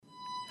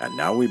And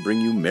now we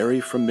bring you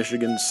Mary from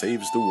Michigan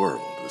Saves the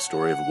World, the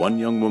story of one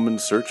young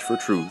woman's search for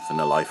truth in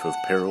a life of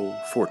peril,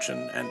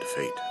 fortune, and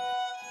fate.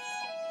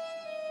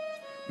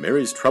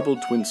 Mary's troubled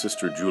twin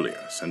sister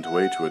Julia, sent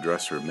away to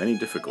address her many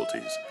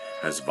difficulties,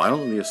 has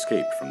violently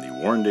escaped from the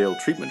Warrendale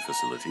treatment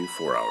facility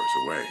 4 hours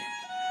away.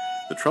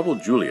 The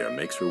troubled Julia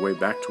makes her way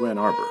back to Ann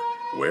Arbor,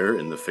 where,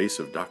 in the face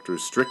of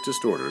doctors'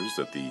 strictest orders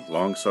that the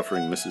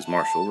long-suffering Mrs.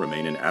 Marshall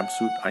remain in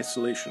absolute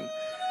isolation,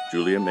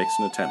 Julia makes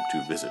an attempt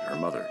to visit her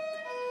mother.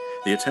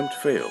 The attempt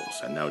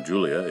fails, and now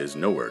Julia is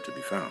nowhere to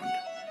be found.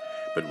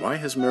 But why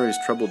has Mary's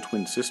troubled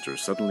twin sister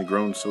suddenly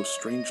grown so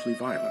strangely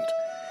violent?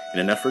 In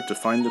an effort to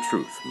find the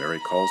truth, Mary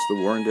calls the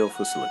Warrendale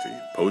facility,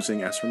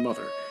 posing as her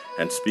mother,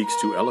 and speaks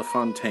to Ella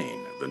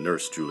Fontaine, the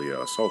nurse Julia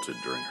assaulted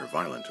during her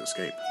violent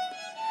escape.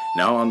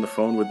 Now on the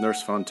phone with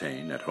Nurse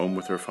Fontaine, at home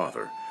with her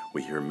father,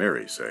 we hear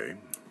Mary say,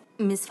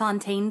 Miss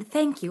Fontaine,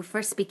 thank you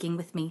for speaking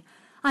with me.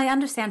 I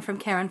understand from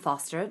Karen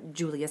Foster,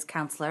 Julia's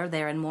counselor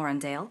there in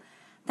Warrendale,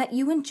 that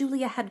you and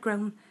Julia had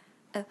grown,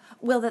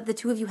 that the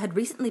two of you had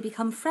recently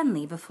become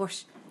friendly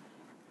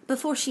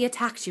before she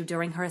attacked you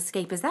during her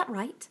escape. Is that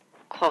right?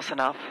 Close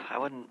enough. I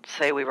wouldn't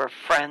say we were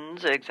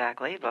friends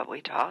exactly, but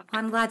we talked.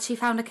 I'm glad she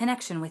found a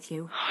connection with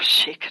you. Oh,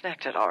 she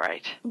connected all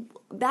right.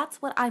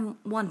 That's what I'm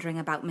wondering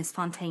about, Miss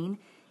Fontaine.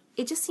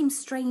 It just seems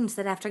strange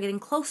that after getting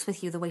close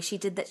with you the way she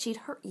did that she'd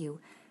hurt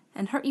you,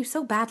 and hurt you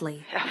so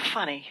badly. Yeah,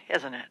 funny,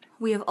 isn't it?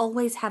 We have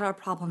always had our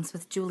problems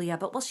with Julia,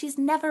 but she's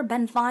never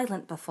been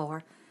violent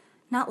before.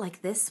 Not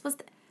like this.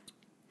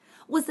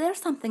 Was there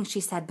something she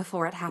said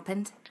before it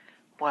happened?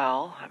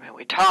 Well,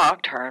 we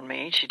talked, her and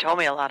me. She told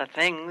me a lot of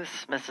things,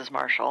 Mrs.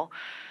 Marshall.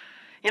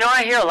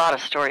 I hear a lot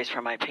of stories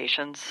from my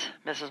patients,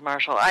 Mrs.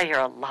 Marshall. I hear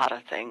a lot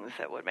of things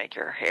that would make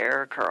your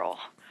hair curl.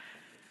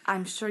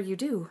 I'm sure you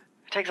do.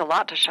 It takes a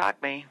lot to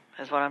shock me,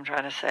 is what I'm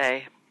trying to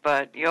say.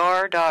 But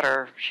your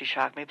daughter, she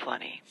shocked me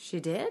plenty. She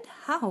did?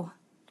 How?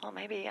 Well,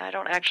 maybe I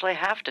don't actually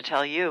have to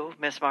tell you,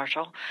 Miss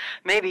Marshall.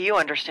 Maybe you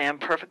understand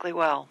perfectly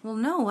well. Well,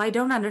 no, I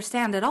don't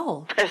understand at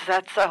all. Is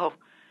that so?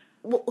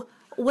 Well,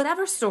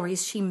 whatever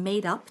stories she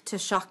made up to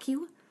shock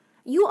you,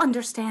 you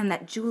understand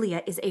that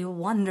Julia is a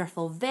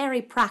wonderful,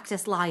 very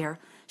practiced liar.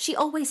 She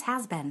always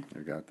has been.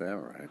 You got that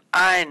right.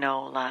 I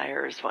know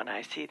liars when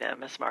I see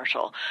them, Miss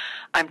Marshall.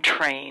 I'm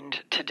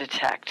trained to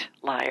detect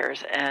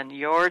liars, and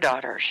your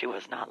daughter, she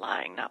was not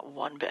lying, not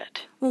one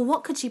bit. Well,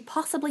 what could she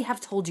possibly have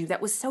told you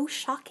that was so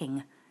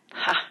shocking?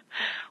 Ha!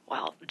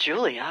 Well,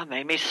 Julia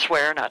made me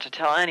swear not to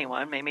tell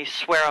anyone, made me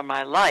swear on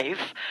my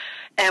life,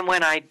 and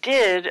when I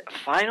did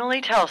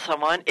finally tell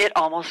someone, it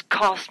almost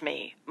cost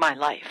me my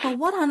life. Well,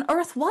 what on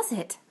earth was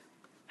it?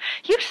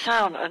 You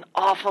sound an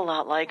awful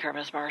lot like her,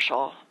 Miss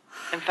Marshall.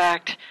 In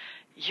fact,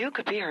 you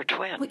could be her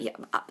twin. Well, yeah,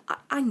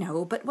 I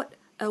know, but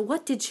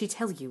what did she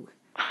tell you?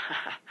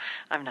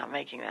 I'm not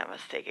making that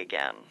mistake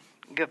again.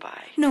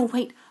 Goodbye. No,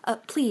 wait,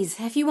 please,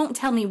 if you won't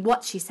tell me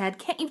what she said,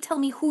 can't you tell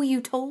me who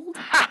you told?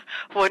 Ha!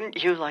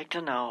 Wouldn't you like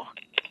to know?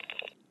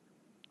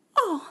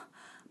 Oh,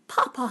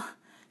 Papa,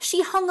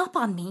 she hung up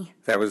on me.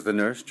 That was the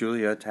nurse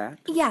Julia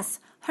attacked? Yes,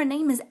 her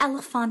name is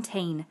Ella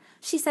Fontaine.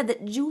 She said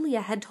that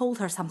Julia had told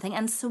her something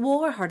and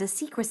swore her to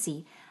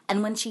secrecy.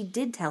 And when she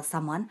did tell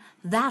someone,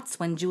 that's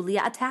when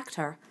Julia attacked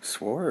her.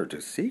 Swore her to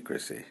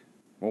secrecy?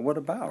 Well, what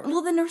about?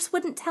 Well, the nurse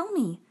wouldn't tell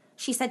me.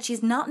 She said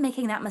she's not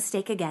making that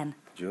mistake again.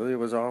 Julia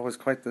was always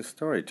quite the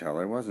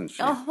storyteller, wasn't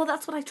she? Oh, well,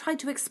 that's what I tried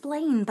to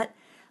explain, but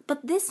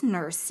this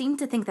nurse seemed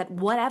to think that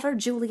whatever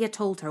Julia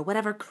told her,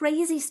 whatever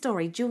crazy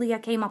story Julia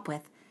came up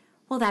with,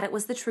 well, that it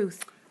was the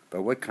truth.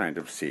 But what kind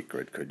of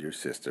secret could your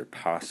sister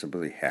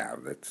possibly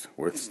have that's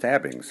worth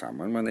stabbing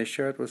someone when they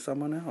share it with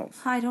someone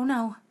else? I don't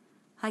know.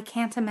 I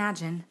can't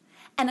imagine.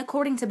 And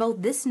according to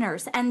both this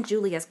nurse and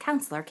Julia's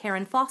counselor,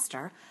 Karen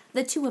Foster,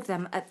 the two of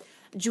them,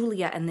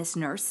 Julia and this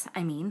nurse,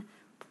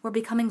 were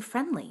becoming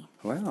friendly.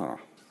 Well,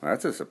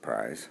 that's a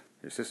surprise.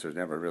 Your sister's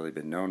never really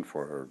been known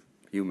for her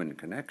human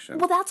connection.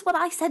 Well, that's what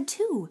I said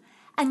too.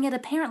 And yet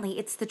apparently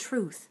it's the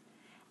truth.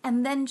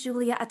 And then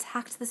Julia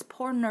attacked this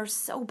poor nurse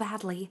so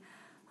badly.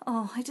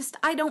 Oh,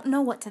 I don't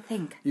know what to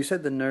think. You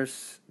said the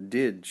nurse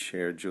did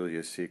share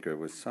Julia's secret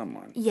with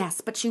someone.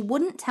 Yes, but she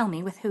wouldn't tell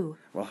me with who.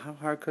 Well, how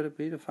hard could it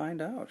be to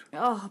find out?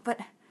 Oh, but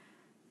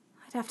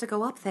I'd have to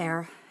go up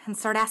there and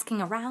start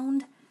asking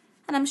around.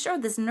 And I'm sure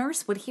this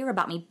nurse would hear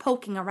about me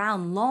poking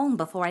around long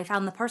before I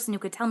found the person who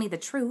could tell me the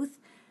truth.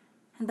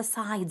 And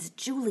besides,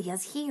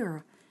 Julia's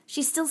here.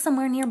 She's still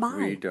somewhere nearby.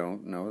 We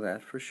don't know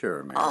that for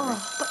sure, Mary.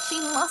 Oh, but she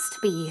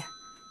must be.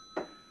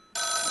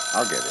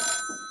 I'll get it.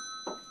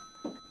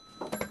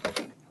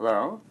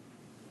 Hello?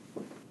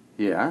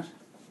 Yes?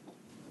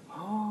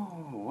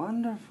 Oh,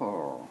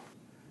 wonderful.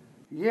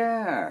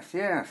 Yes.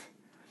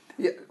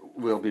 Yeah,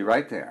 we'll be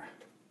right there.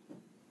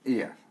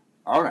 Yes.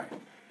 All right.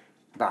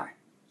 Bye.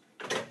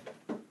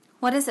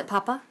 What is it,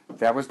 Papa?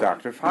 That was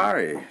Dr.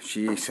 Fari.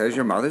 She says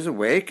your mother's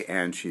awake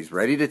and she's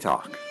ready to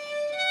talk.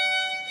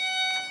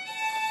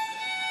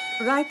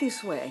 Right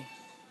this way.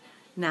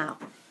 Now,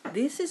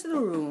 this is the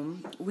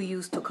room we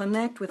use to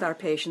connect with our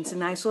patients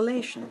in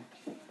isolation.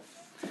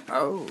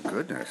 Oh,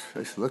 goodness.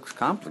 This looks Oh,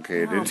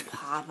 complicated.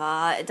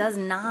 Papa, it does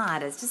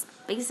not. It's just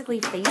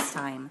basically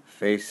FaceTime.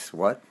 Face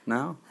what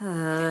now?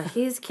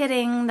 He's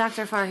kidding,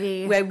 Dr.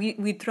 Farhi. Well,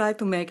 we try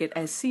to make it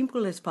as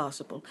simple as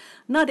possible.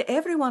 Not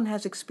everyone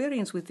has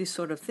experience with this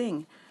sort of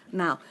thing.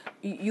 Now,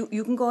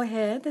 you can go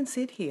ahead and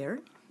sit here,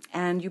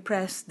 and you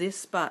press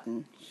this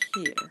button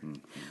here,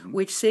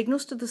 which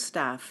signals to the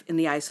staff in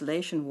the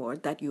isolation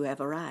ward that you have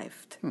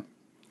arrived.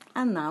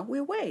 And now we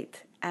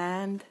wait,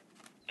 and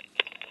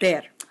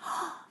there.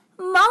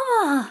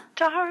 Mama!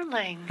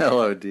 Darling.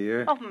 Hello,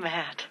 dear. Oh,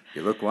 Matt.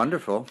 You look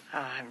wonderful.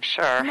 I'm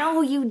sure.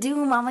 No, you do,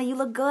 Mama. You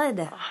look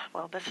good.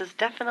 Well, this is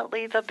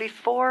definitely the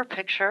before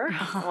picture.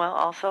 Well,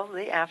 also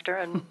the after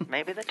and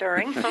maybe the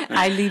during.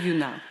 I leave you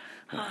now.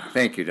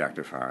 Thank you,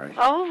 Dr. Fari.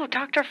 Oh,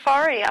 Dr.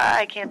 Fari,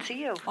 I can't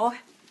see you. Oh,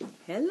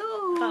 hello.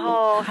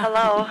 Oh,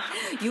 hello.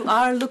 You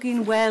are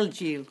looking well,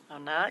 Jill. Oh,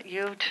 not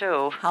you,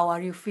 too. How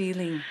are you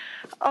feeling?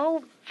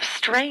 Oh,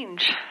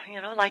 strange.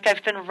 Like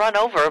I've been run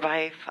over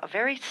by a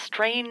very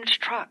strange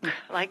truck.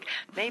 Like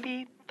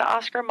maybe the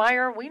Oscar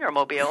Mayer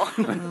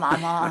Wienermobile.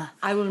 Mama.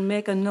 I will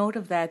make a note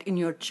of that in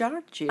your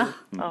chart, Jill.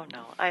 Oh,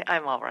 no,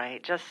 I'm all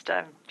right.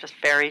 I'm just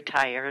very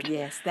tired.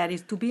 Yes, that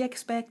is to be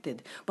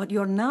expected. But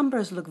your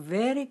numbers look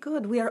very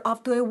good. We are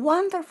off to a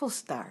wonderful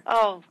start.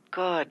 Oh,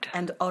 good.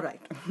 And all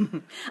right,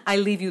 I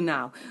leave you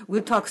now.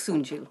 We'll talk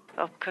soon, Jill.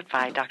 Oh,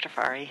 goodbye, Dr.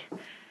 Fari.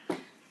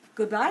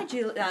 Goodbye,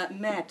 Jill.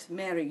 Matt,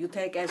 Mary, you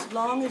take as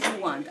long as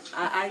you want.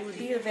 I will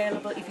be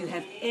available if you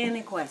have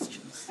any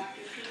questions.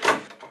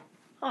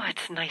 Oh,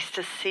 it's nice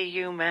to see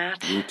you,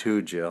 Matt. You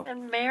too, Jill.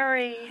 And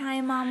Mary.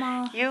 Hi,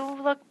 Mama. You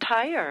look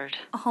tired.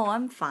 Oh,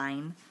 I'm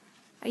fine.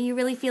 Are you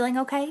really feeling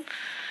okay?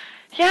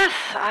 Yes,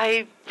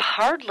 I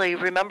hardly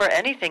remember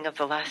anything of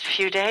the last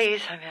few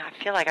days. I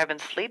feel like I've been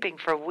sleeping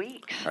for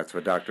weeks. That's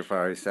what Dr.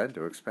 Fari said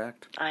to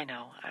expect. I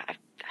know. I've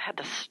had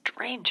the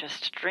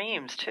strangest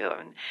dreams, too.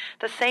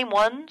 The same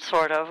one,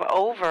 sort of,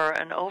 over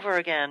and over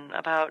again,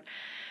 about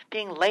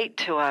being late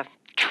to a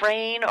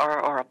train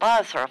or a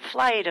bus or a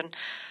flight, and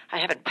I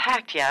haven't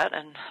packed yet,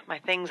 and my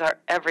things are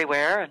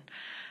everywhere, and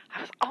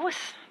I was always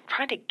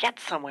trying to get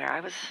somewhere. I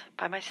was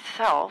by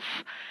myself.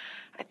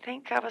 I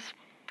think I was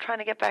trying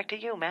to get back to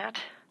you, Matt.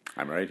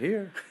 I'm right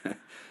here.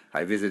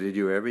 I visited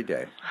you every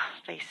day.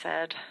 They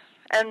said.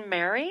 And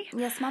Mary?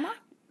 Yes, Mama?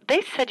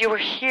 They said you were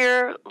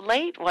here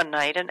late one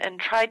night and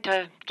tried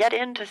to get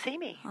in to see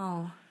me.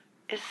 Oh.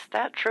 Is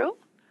that true?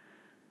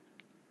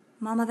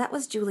 Mama, that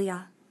was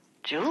Julia.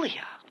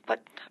 Julia?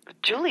 But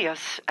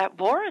Julia's at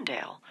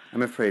Warrendale.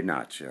 I'm afraid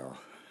not, Jill.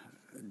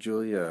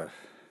 Julia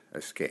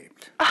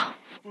escaped. Oh,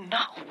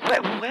 no.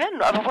 When?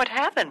 What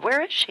happened?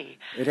 Where is she?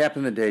 It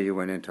happened the day you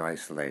went into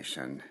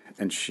isolation,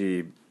 and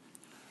she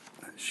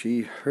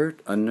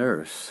hurt a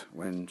nurse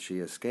when she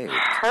escaped.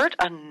 Hurt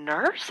a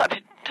nurse?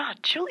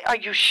 Julia, are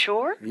you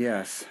sure?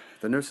 Yes,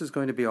 the nurse is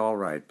going to be all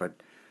right, but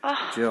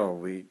Jill,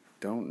 we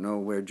don't know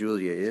where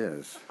Julia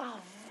is. Oh,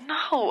 no.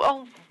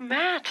 Oh,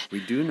 Matt. We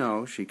do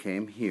know she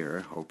came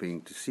here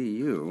hoping to see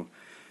you,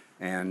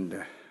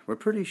 and we're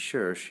pretty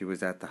sure she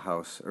was at the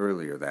house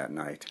earlier that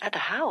night. At the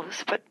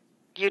house? But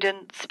you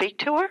didn't speak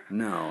to her?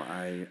 No,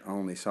 I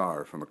only saw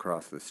her from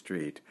across the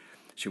street.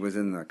 She was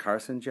in the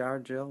Carson's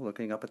yard, Jill,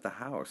 looking up at the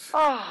house.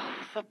 Oh,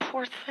 the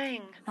poor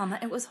thing. Mama,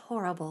 it was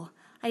horrible.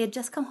 I had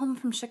just come home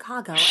from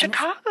Chicago.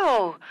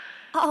 Chicago?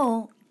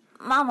 Oh,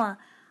 Mama,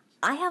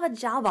 I have a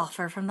job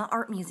offer from the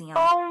art museum.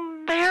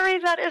 Oh, Mary,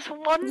 that is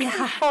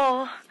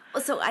wonderful.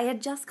 So I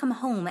had just come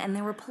home, and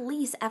there were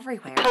police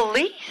everywhere.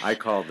 Police? I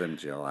called them,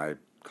 Jill. I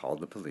called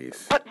the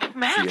police. But,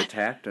 Matt... She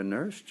attacked a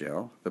nurse,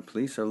 Jill. The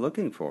police are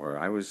looking for her.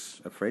 I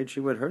was afraid she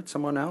would hurt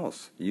someone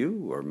else.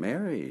 You or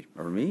Mary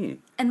or me.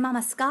 And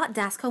Mama, Scott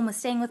Dascombe was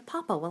staying with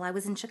Papa while I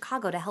was in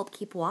Chicago to help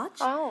keep watch.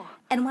 Oh.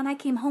 And when I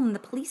came home, the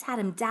police had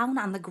him down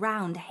on the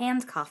ground,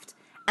 handcuffed,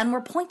 and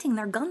were pointing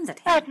their guns at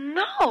him.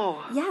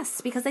 No. Yes,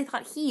 because they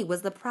thought he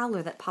was the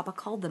prowler that Papa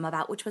called them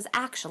about, which was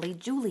actually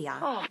Julia.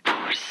 Oh,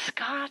 poor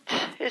Scott.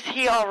 Is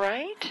he all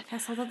right?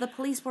 Yes, although the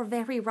police were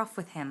very rough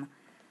with him.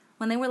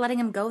 When they were letting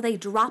him go, they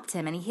dropped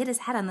him, and he hit his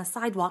head on the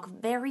sidewalk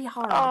very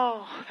hard.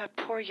 Oh, that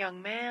poor young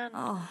man.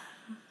 Oh.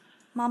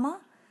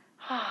 Mama,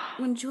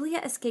 when Julia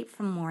escaped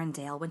from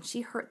Warrendale, when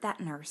she hurt that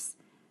nurse,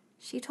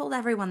 she told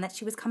everyone that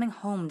she was coming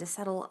home to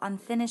settle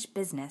unfinished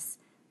business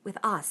with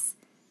us.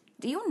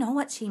 Do you know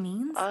what she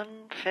means?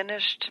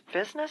 Unfinished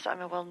business?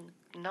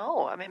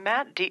 No.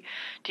 Matt, do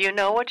you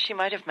know what she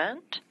might have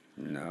meant?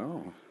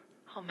 No.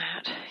 Oh,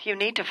 Matt, you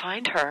need to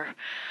find her.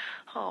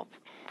 Oh,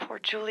 poor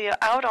Julia,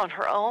 out on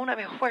her own.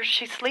 Where's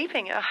she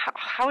sleeping?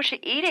 How is she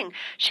eating?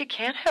 She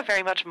can't have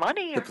very much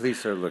money. The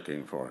police are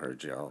looking for her,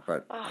 Jill,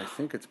 but I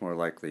think it's more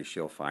likely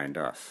she'll find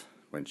us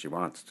when she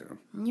wants to.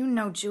 You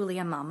know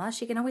Julia, Mama.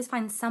 She can always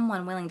find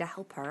someone willing to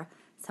help her,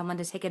 someone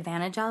to take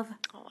advantage of.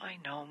 Oh, I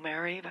know,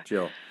 Mary, but...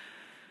 Jill,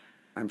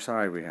 I'm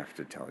sorry we have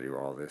to tell you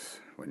all this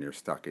when you're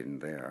stuck in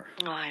there.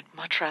 Oh, I'd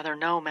much rather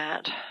know,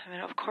 Matt.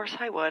 Of course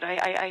I would.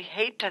 I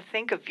hate to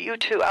think of you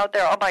two out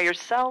there all by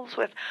yourselves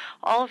with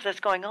all of this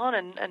going on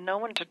and no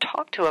one to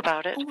talk to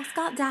about it. Oh, well,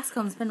 Scott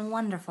Dascombe's been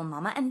wonderful,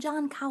 Mama, and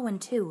John Cowan,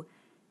 too.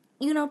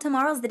 You know,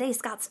 tomorrow's the day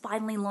Scott's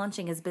finally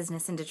launching his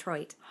business in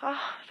Detroit. Oh,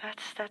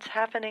 that's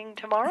happening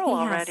tomorrow Yes.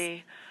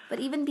 already. But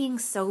even being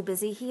so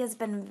busy, he has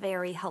been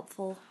very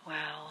helpful.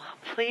 Well,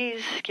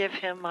 please give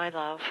him my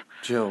love.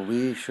 Jill,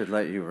 we should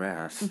let you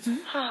rest.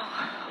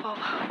 Well,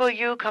 will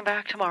you come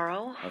back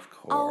tomorrow? Of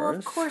course. Oh,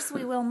 of course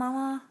we will,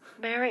 Mama.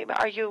 Mary,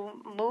 are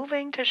you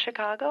moving to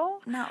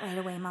Chicago? Not right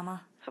away,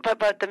 Mama.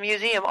 But the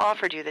museum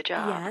offered you the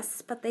job.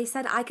 Yes, but they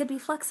said I could be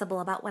flexible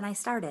about when I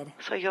started.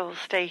 So you'll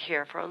stay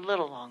here for a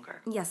little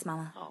longer. Yes,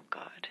 Mama. Oh,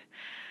 good.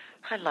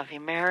 I love you,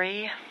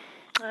 Mary.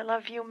 I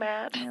love you,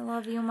 Matt. I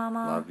love you,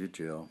 Mama. Love you,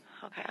 Jill.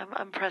 Okay,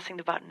 I'm pressing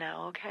the button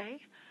now, okay?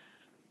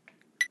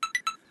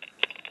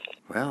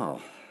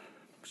 Well,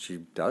 she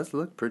does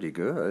look pretty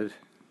good.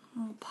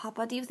 Oh,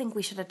 Papa, do you think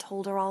we should have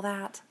told her all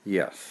that?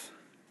 Yes.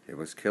 It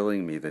was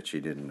killing me that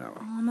she didn't know.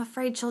 Oh, I'm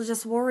afraid she'll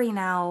just worry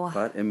now.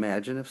 But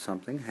imagine if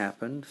something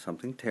happened,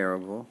 something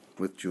terrible,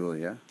 with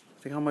Julia.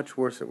 Think how much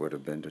worse it would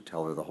have been to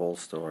tell her the whole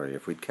story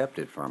if we'd kept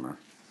it from her.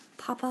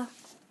 Papa,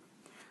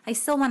 I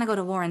still want to go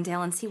to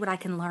Warrendale and see what I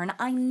can learn.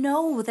 I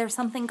know there's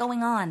something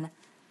going on.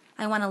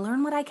 I want to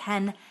learn what I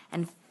can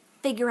and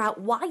figure out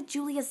why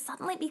Julia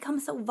suddenly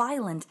becomes so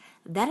violent.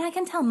 Then I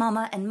can tell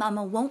Mama, and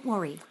Mama won't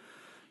worry.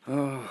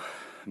 Oh,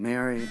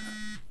 Mary.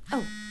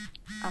 Oh,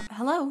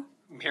 hello?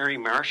 Mary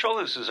Marshall,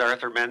 this is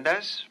Arthur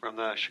Mendez from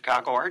the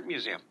Chicago Art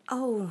Museum.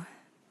 Oh,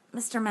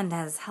 Mr.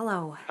 Mendez,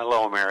 hello.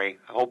 Hello, Mary.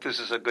 I hope this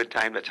is a good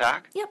time to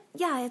talk. Yep,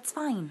 yeah, it's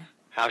fine.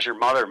 How's your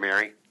mother,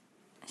 Mary?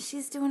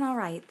 She's doing all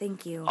right,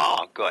 thank you.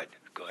 Oh, good,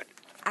 good.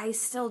 I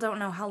still don't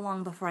know how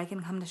long before I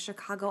can come to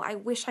Chicago. I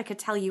wish I could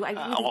tell you. I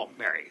really... Oh,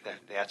 Mary,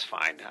 that's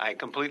fine. I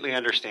completely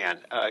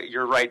understand.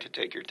 You're right to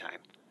take your time.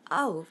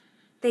 Oh,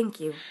 thank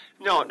you.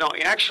 No,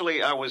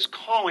 actually, I was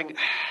calling...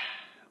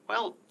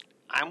 Well,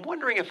 I'm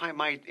wondering if I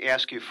might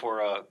ask you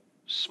for a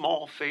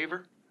small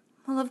favor.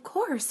 Well, of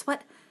course.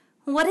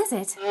 What is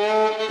it?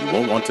 You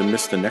won't want to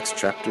miss the next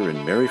chapter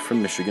in Mary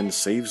from Michigan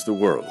Saves the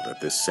World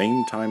at this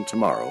same time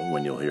tomorrow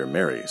when you'll hear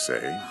Mary say,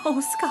 Oh,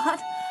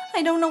 Scott,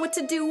 I don't know what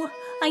to do.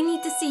 I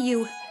need to see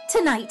you.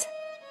 Tonight.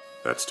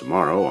 That's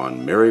tomorrow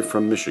on Mary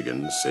from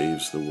Michigan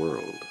Saves the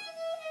World.